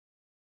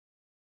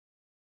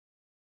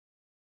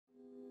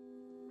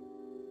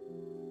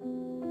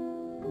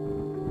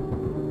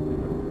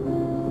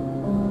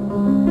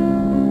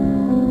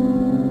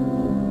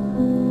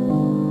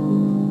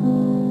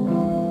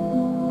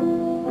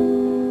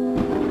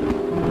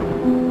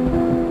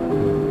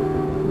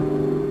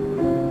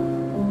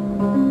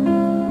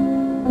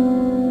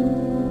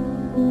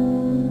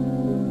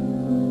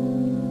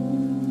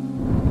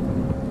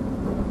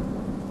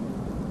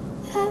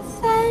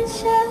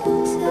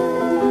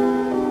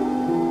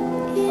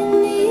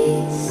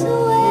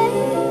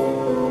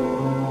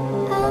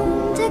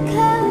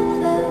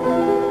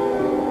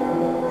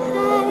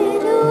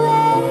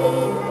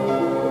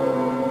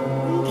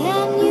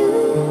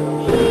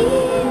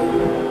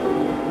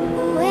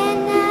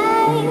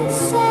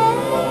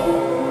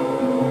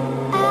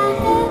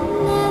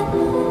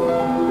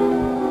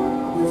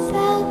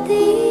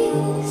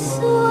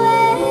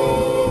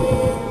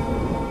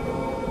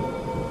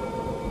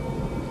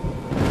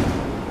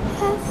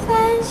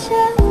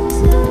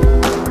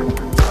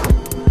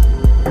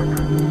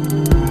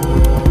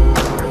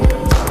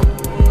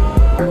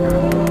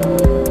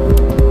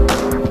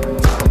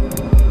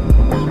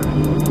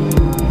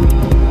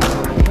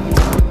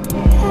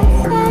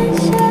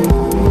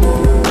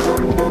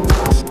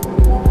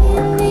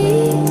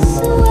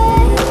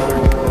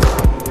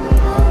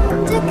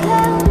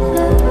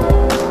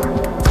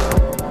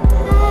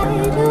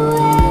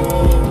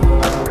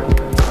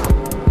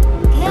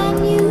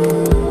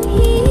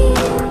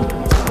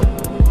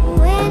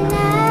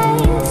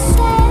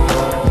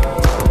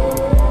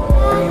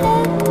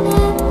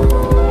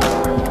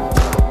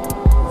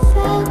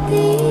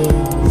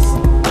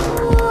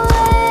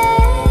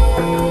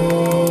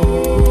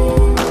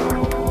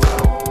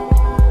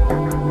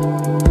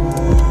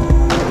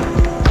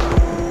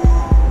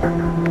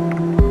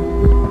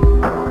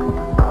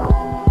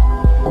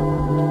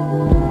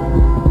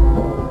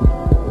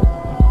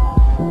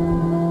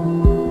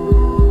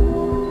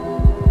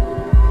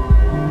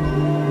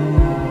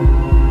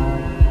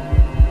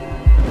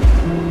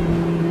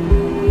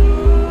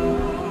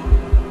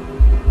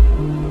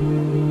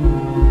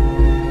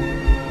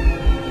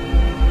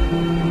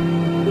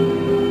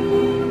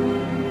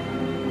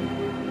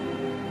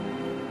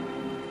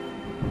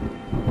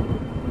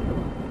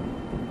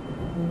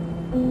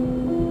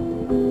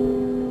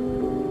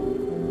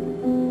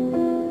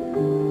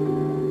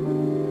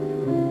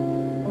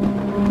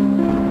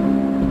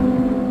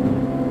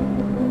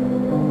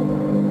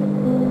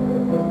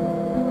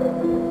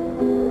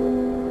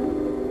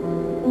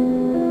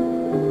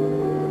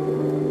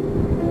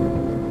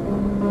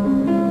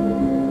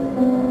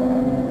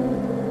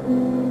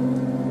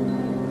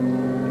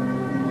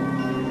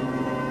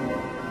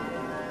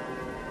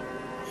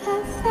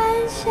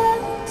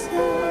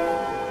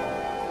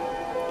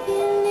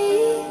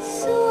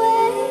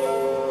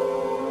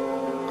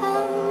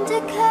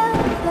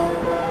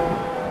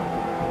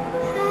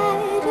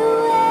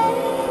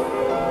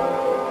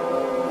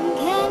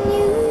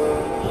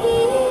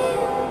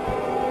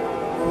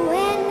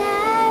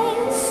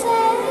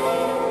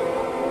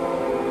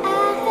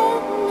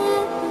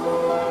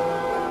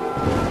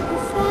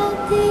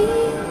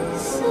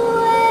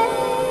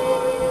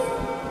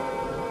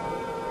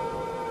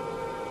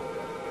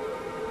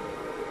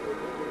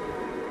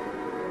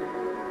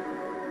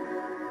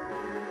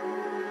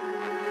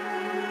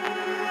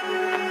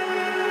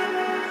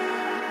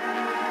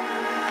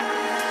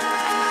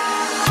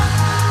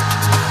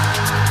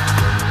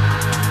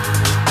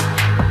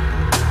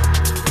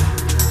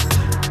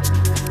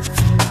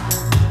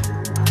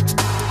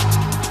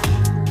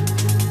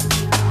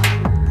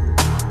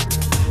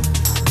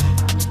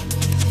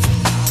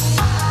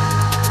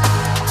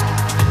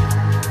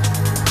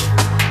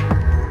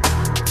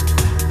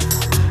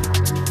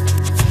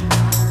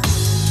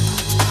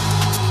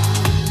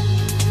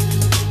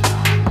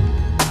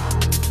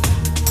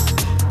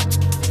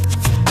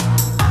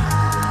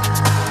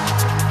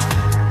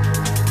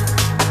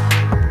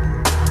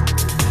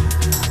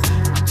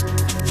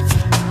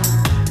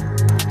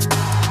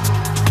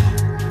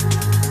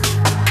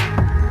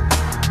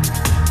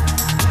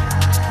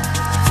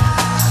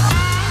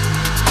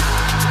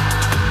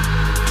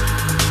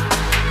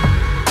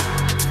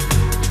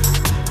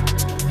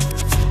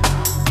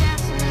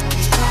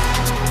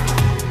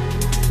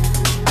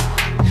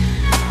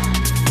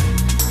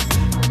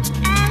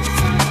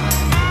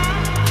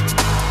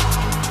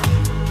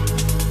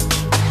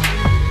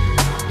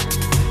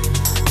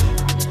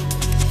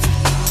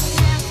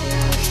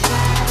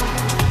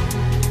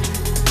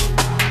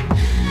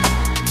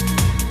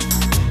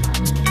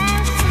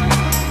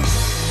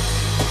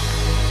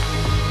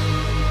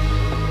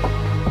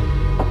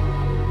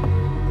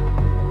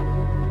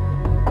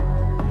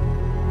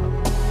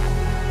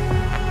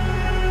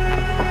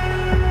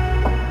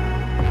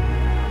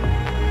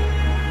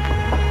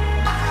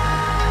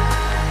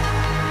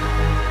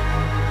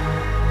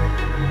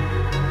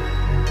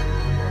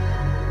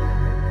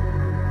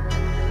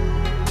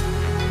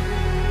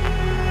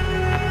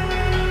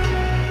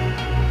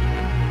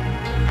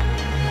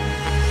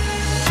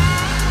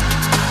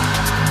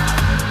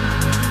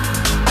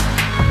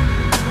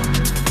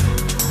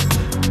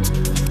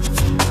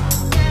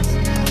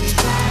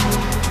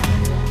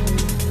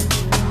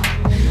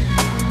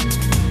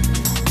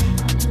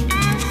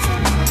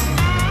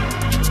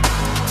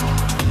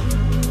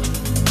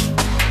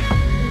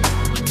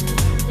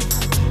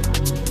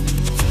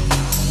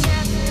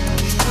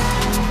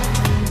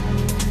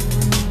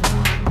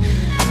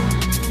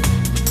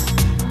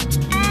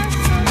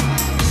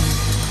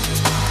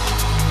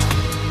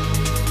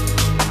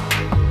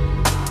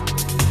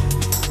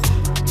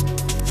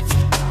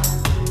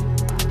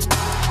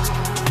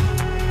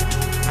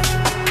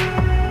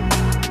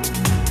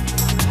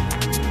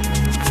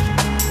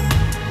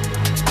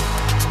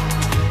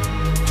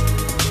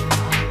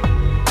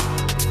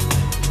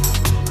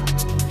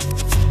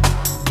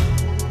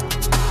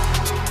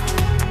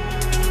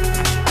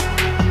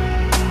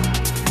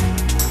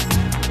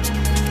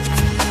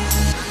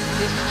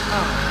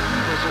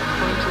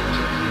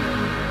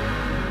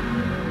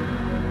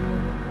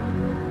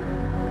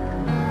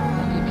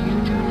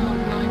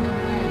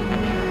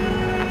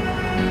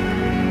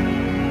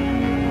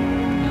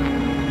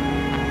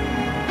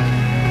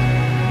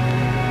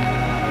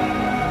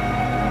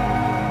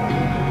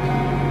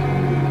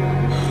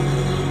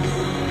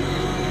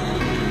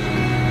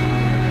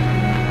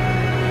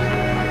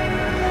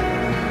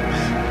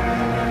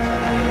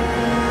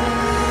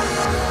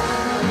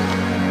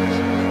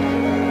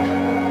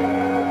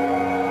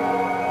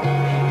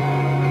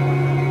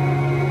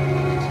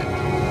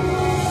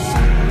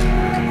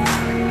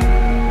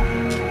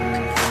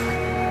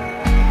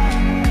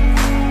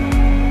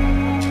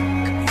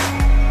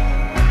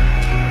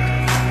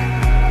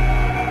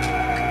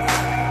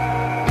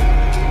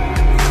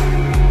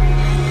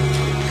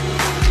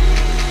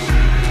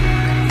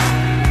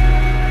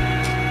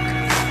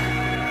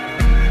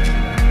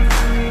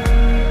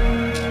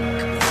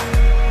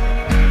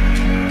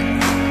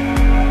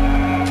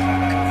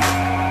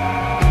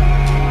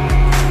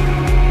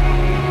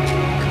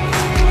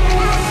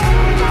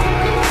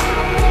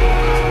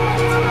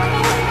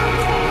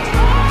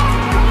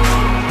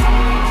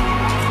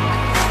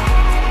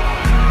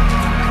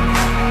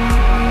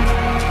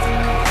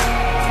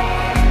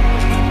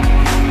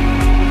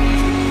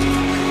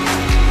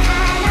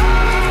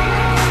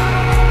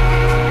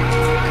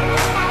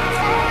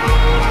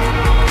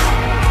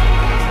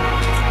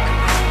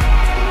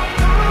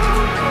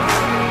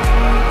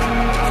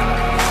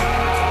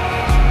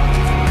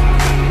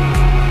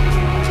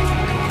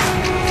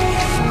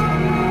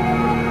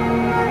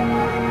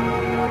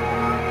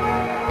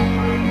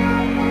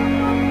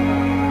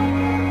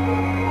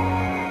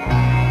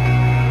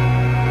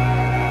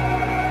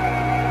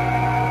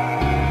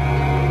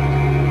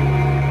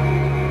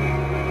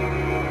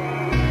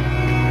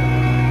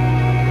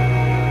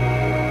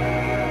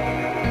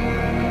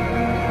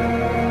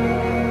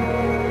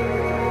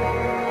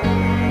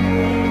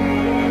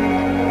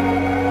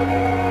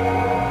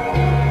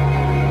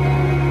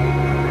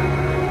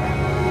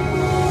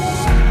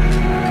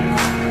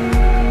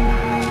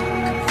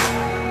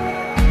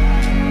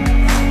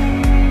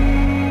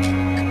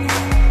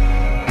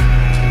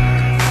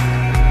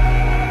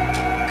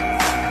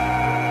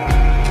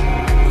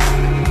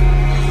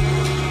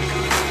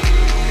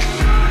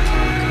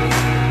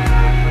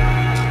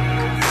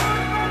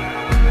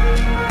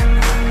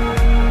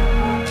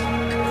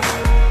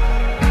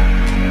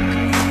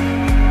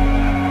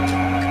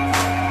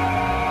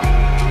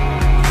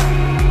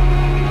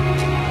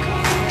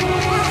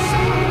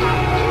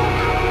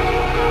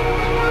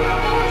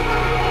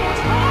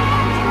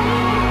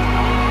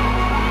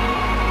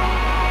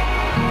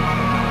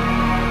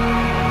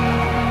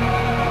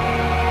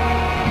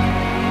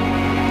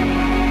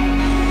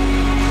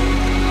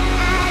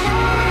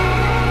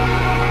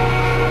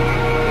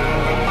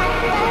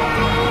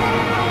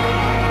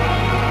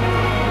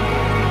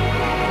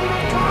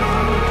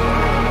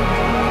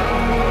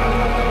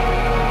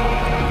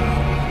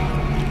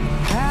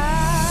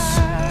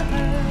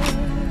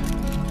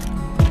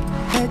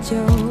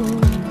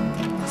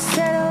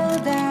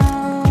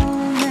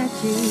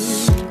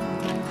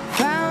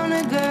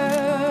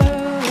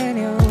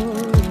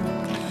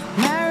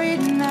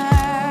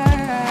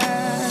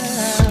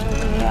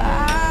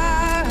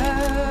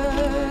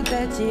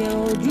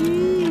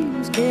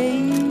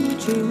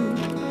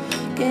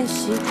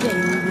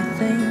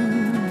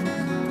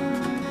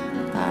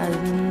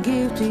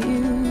to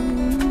you.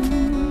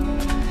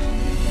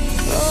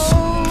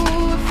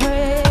 Oh,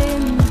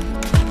 friend,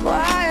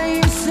 why are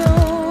you so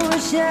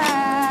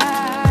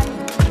shy?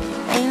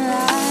 Ain't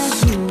like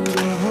you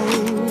to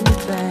hold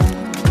back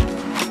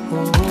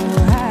or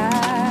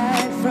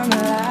hide from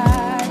the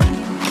light.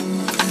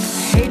 I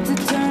hate to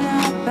turn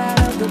up out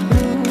of the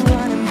blue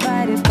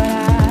uninvited, but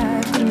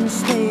I couldn't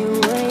stay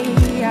away.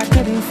 I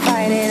couldn't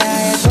fight it. I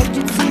had hoped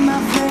you'd see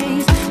my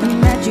face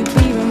and that you'd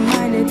be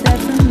reminded that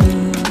for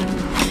me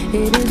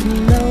it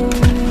isn't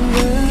over.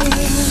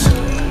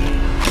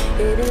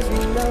 It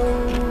isn't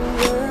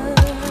over.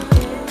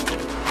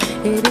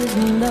 It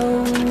isn't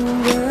over.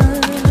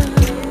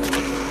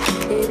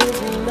 It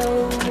isn't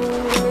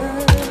over.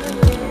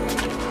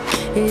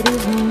 It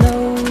isn't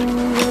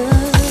over.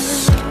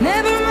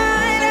 Never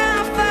mind,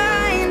 I'll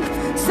find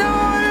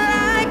someone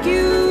like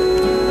you.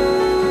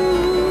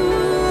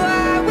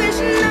 I wish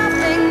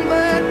nothing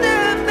but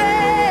the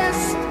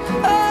best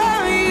for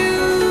you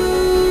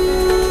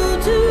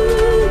too.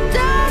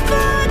 Don't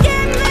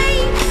forget me,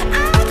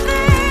 I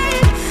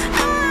think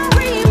I'll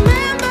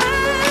remember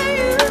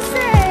you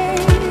say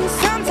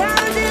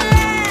sometimes it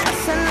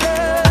lasts and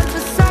loves,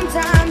 but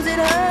sometimes it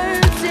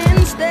hurts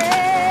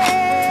instead.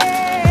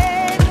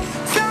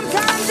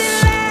 Sometimes it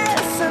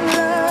lasts and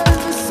loves,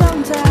 but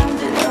sometimes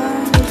it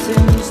hurts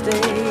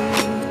instead.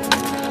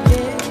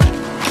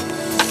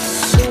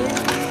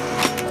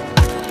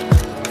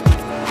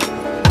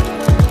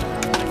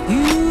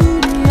 You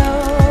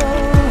know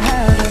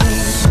how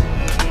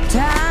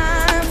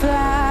time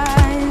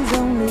flies.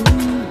 Only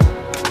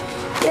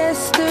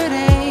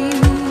yesterday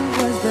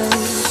was the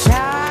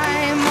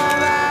time of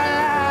our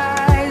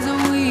lives.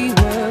 We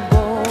were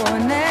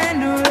born and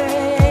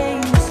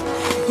raised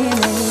in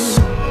a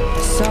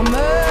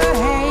summer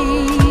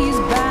haze,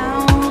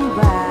 bound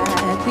by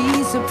the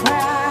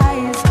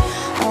surprise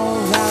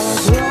of our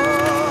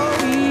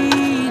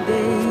glory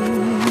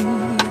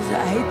days. I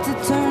hate to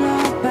turn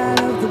up out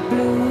of the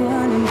blue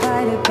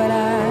uninvited, but I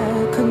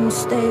couldn't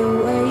stay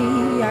away.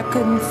 I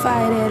couldn't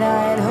fight it. I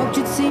had hoped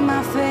you'd see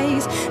my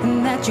face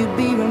and that you'd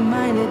be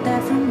reminded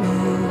that for me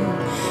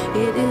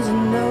it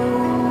isn't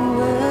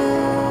over.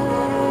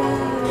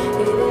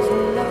 It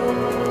isn't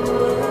over.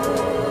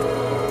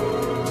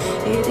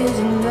 It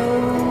isn't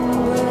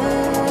over.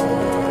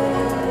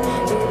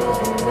 It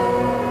isn't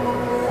over.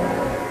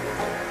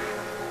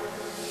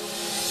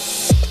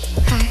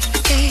 I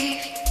gave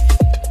you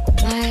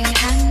my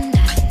hand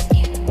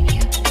and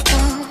you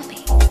told me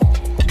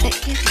that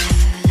you'd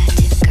never let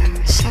it go.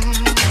 So I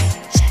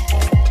said,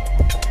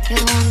 you're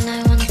the one I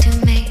want to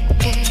make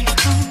it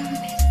home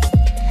with,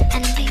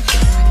 and maybe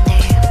one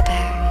day I'll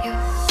bear your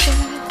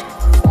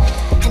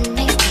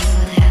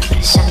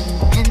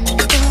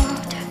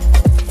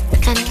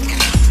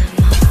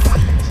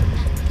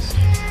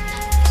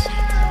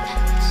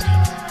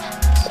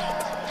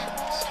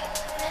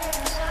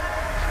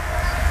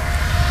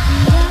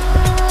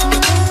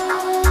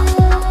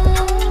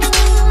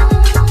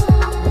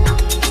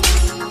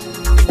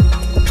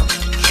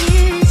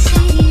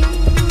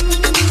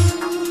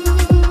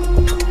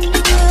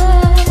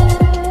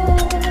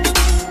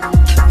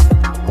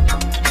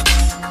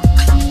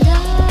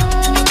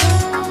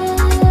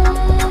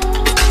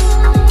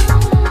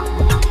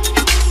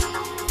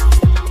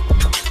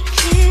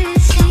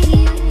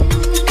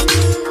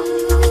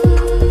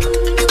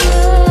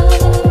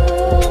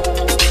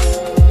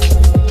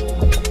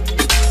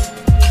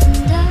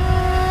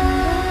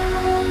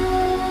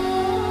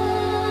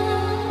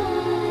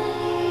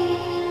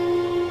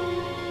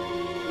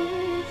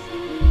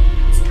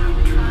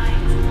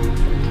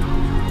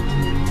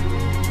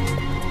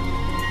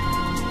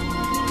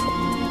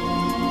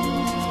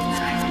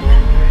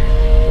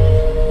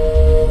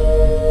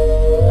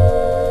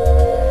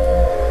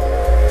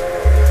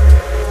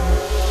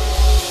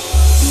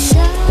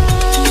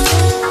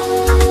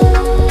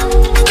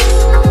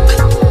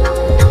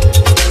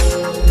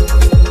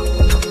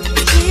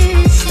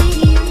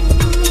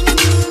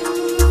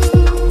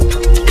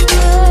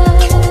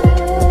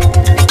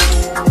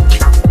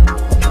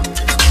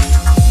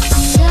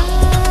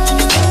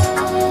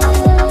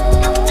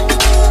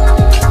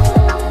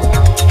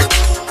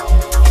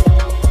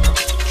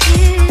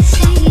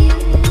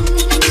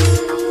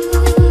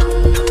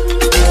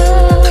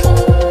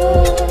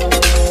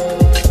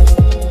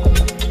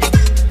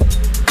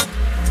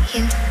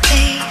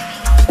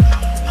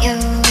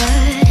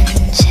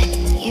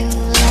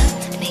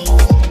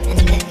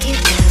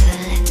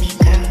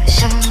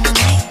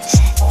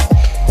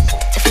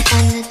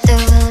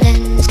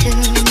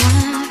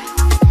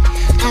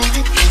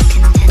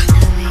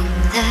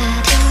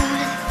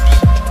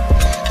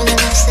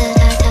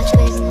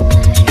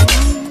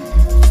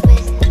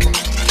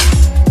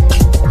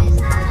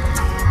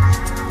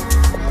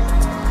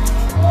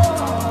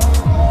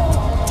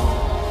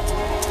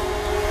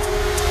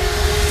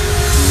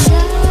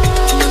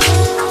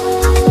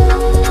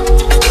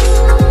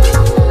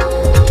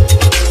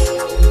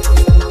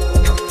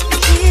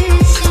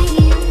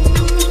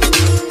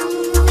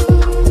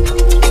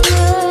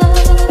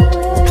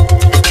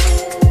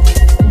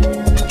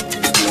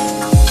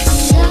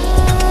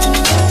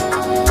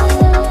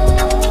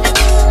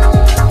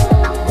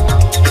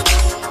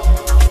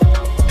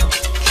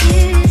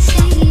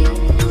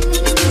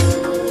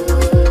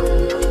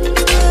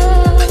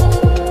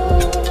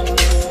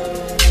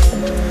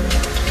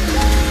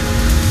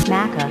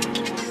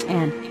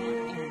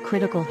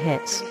critical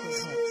hits.